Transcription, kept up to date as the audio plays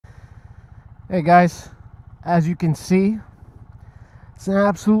Hey guys, as you can see, it's an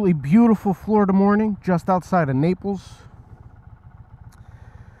absolutely beautiful Florida morning just outside of Naples.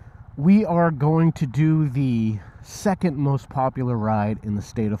 We are going to do the second most popular ride in the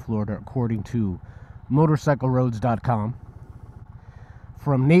state of Florida according to motorcycleroads.com,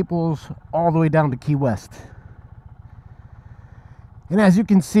 from Naples all the way down to Key West. And as you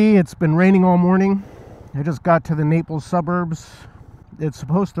can see, it's been raining all morning. I just got to the Naples suburbs. It's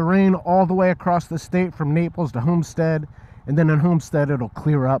supposed to rain all the way across the state from Naples to Homestead, and then in Homestead it'll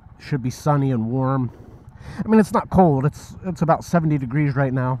clear up. Should be sunny and warm. I mean, it's not cold. It's about 70 degrees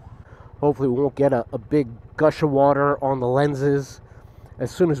right now. Hopefully we won't get a big gush of water on the lenses as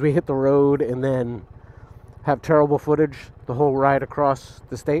soon as we hit the road, and then have terrible footage the whole ride across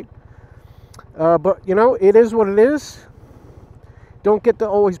the state. But you know, it is what it is. Don't get to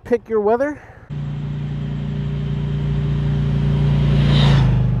always pick your weather.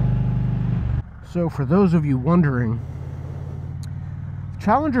 So for those of you wondering,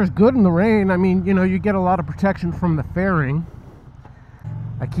 Challenger's good in the rain. I mean, you know, you get a lot of protection from the fairing.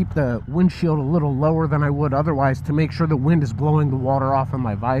 I keep the windshield a little lower than I would otherwise to make sure the wind is blowing the water off of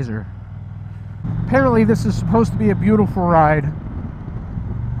my visor. Apparently this is supposed to be a beautiful ride.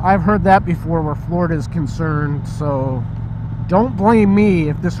 I've heard that before where Florida is concerned, so don't blame me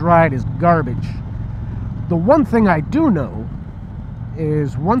if this ride is garbage. The one thing I do know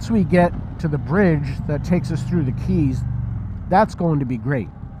is once we get to the bridge that takes us through the Keys, that's going to be great.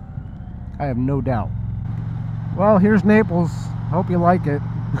 I have no doubt. Well, here's Naples. Hope you like it.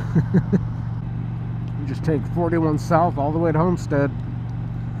 You just take 41 south all the way to Homestead,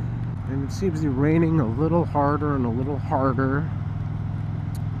 and it seems to be raining a little harder and a little harder.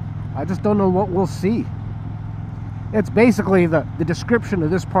 I just don't know what we'll see. It's basically the description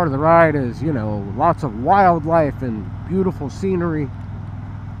of this part of the ride is, you know, lots of wildlife and beautiful scenery.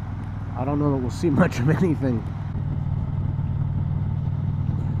 I don't know that we'll see much of anything.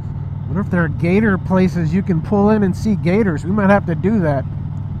 What if there are gator places you can pull in and see gators? We might have to do that.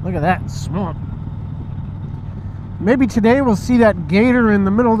 Look at that swamp. Maybe today we'll see that gator in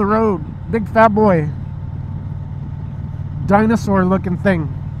the middle of the road. Big fat boy. Dinosaur looking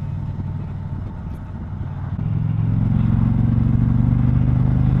thing.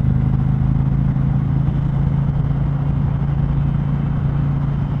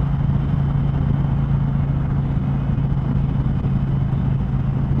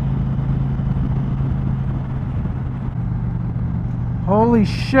 Holy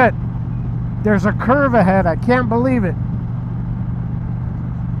shit, there's a curve ahead. I can't believe it.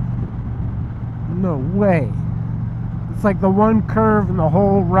 No way. It's like the one curve in the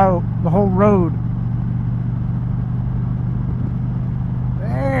whole road.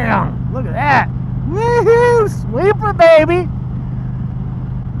 Damn, look at that. Woohoo, sweeper baby.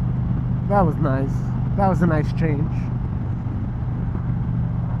 That was nice. That was a nice change.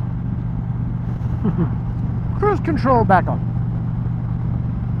 Cruise control back on.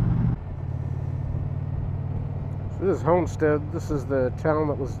 This is Homestead. This is the town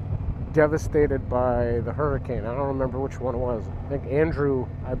that was devastated by the hurricane. I don't remember which one it was. I think Andrew,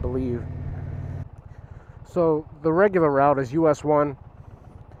 I believe. So the regular route is US 1,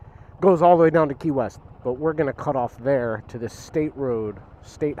 goes all the way down to Key West, but we're going to cut off there to this state road,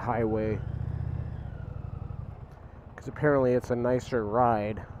 state highway, because apparently it's a nicer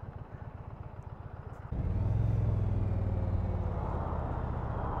ride.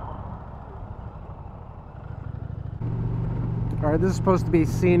 Alright, this is supposed to be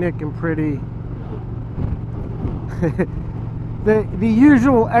scenic and pretty. The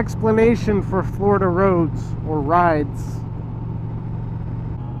usual explanation for Florida roads or rides.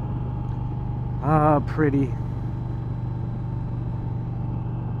 Ah, pretty.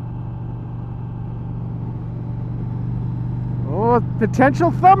 Oh, potential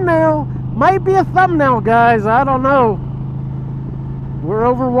thumbnail. Might be a thumbnail, guys. I don't know. We're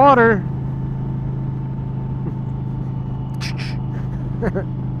over water.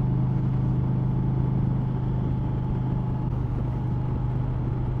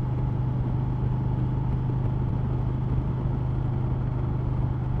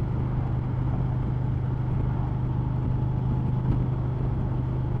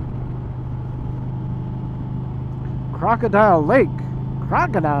 Crocodile Lake.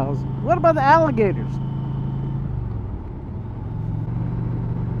 Crocodiles? What about the alligators?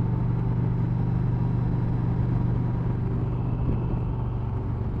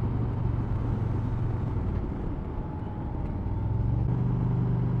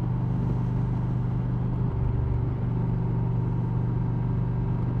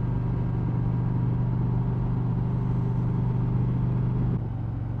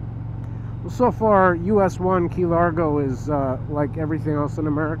 So far, US 1 Key Largo is like everything else in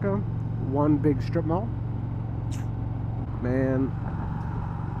America, one big strip mall. Man,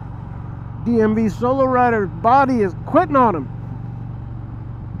 DMV SoloRider's body is quitting on him.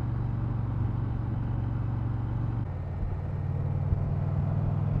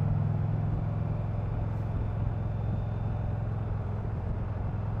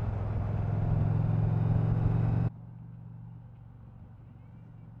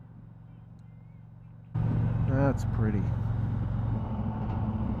 That's pretty.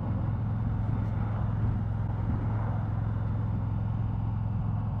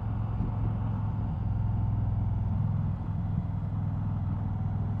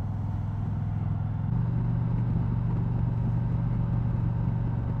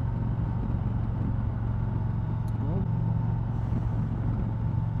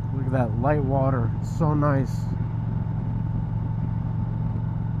 Look at that light water. It's so nice.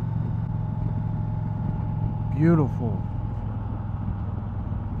 Beautiful.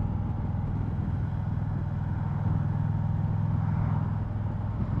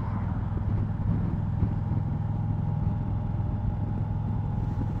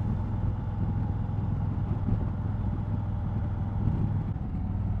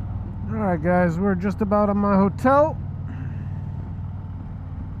 Alright guys, we're just about at my hotel.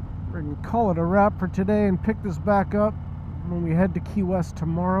 We're gonna call it a wrap for today and pick this back up when we head to Key West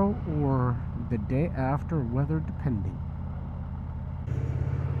tomorrow or the day after, weather depending.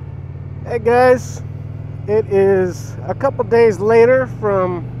 Hey guys, it is a couple days later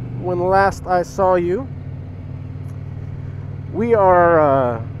from when last I saw you. We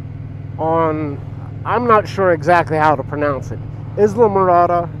are on, I'm not sure exactly how to pronounce it,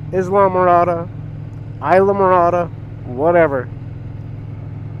 Islamorada, Islamorada, whatever,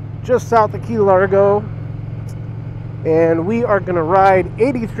 just south of Key Largo. And we are going to ride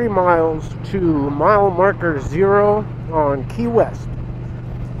 83 miles to mile marker 0 on Key West.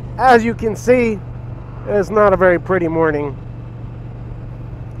 As you can see, it's not a very pretty morning.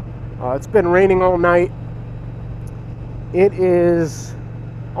 It's been raining all night. It is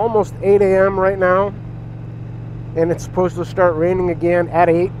almost 8 a.m. right now, and it's supposed to start raining again at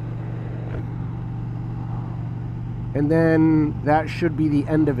 8. And then that should be the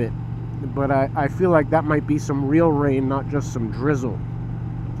end of it. But I feel like that might be some real rain, not just some drizzle.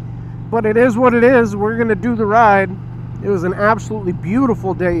 But it is what it is. We're going to do the ride. It was an absolutely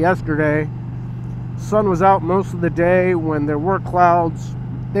beautiful day yesterday. Sun was out most of the day. When there were clouds,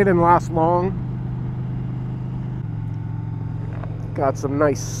 they didn't last long. Got some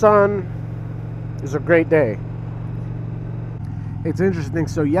nice sun. It was a great day. It's interesting,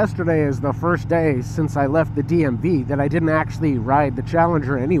 so yesterday is the first day since I left the DMV that I didn't actually ride the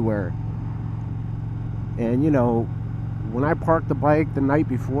Challenger anywhere. And you know, when I parked the bike the night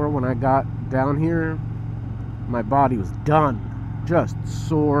before, when I got down here, my body was done. Just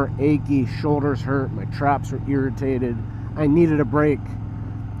sore, achy, shoulders hurt, my traps were irritated. I needed a break.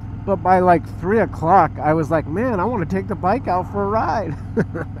 But by like 3 o'clock, I was like, man, I want to take the bike out for a ride.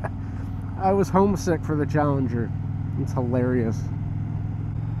 I was homesick for the Challenger. It's hilarious.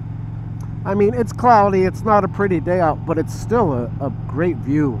 I mean, it's cloudy, it's not a pretty day out, but it's still a great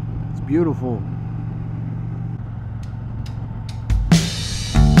view. It's beautiful.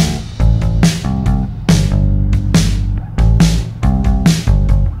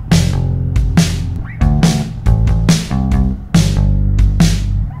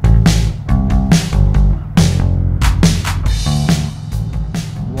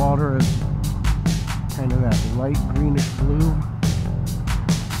 Water is kind of that light greenish blue.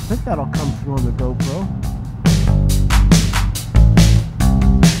 I think that'll come through on the GoPro.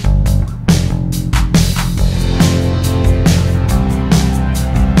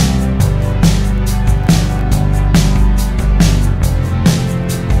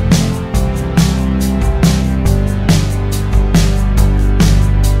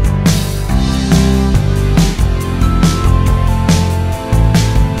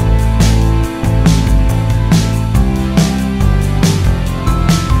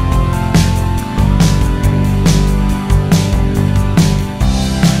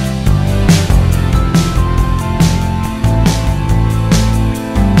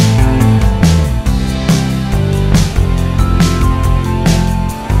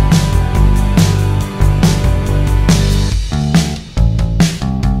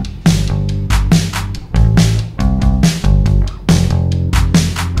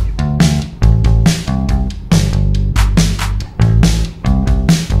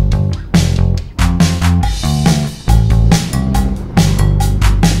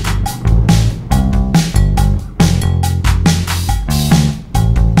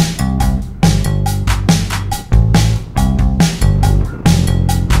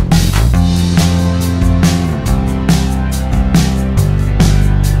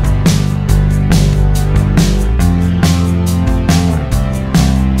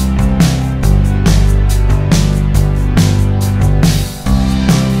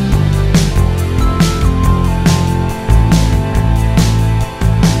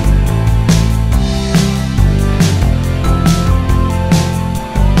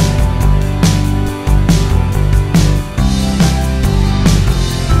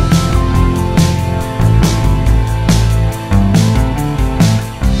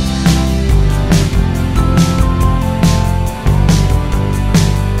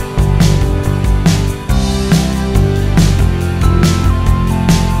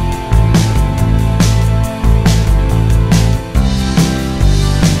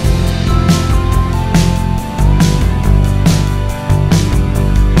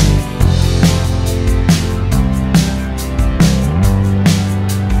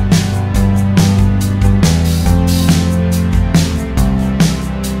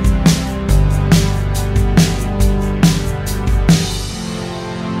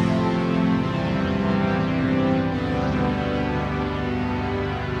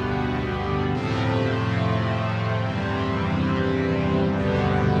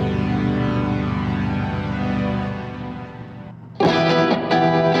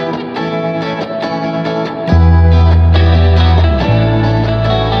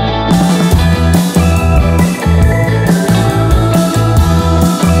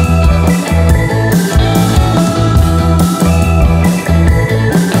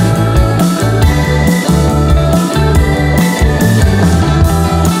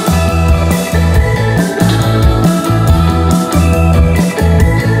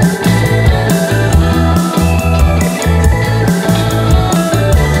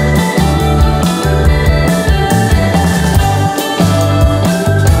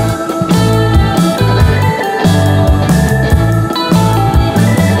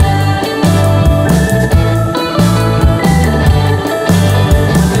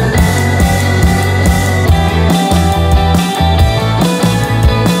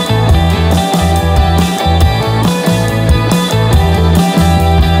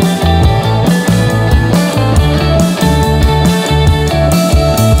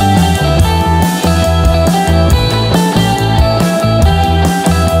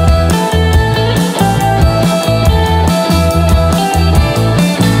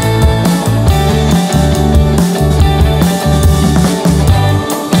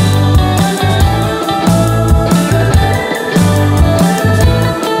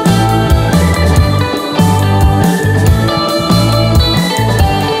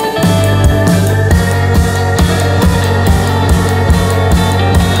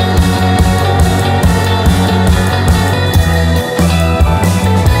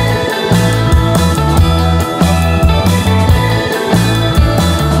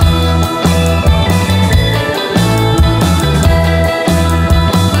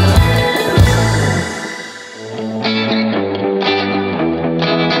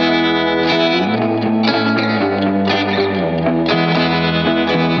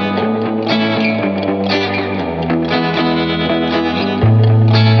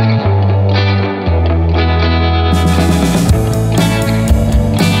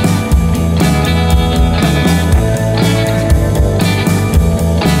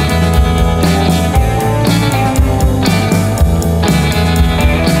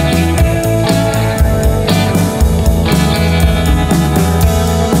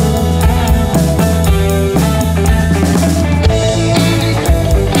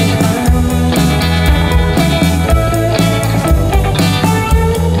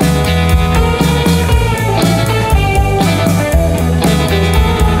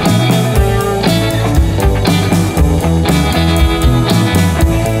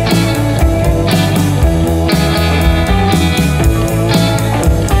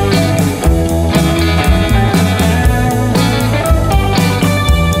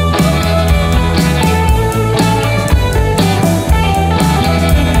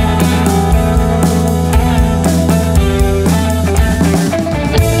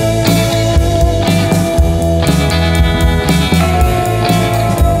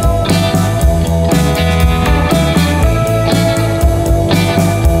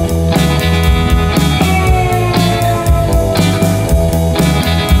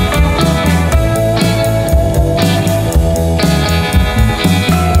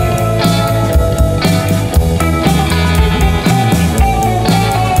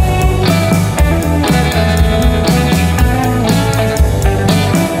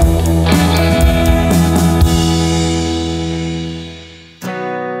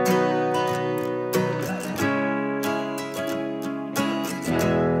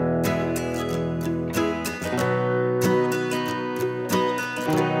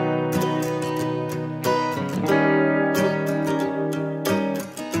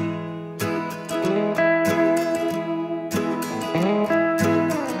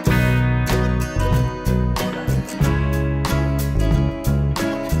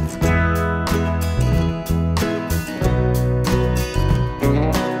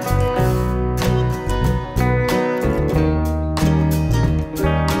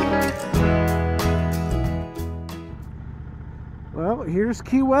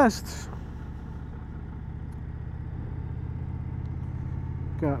 Key West.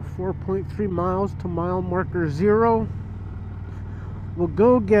 Got 4.3 miles to mile marker 0. We'll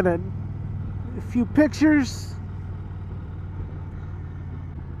go get a few pictures.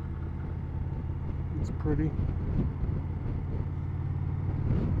 It's pretty.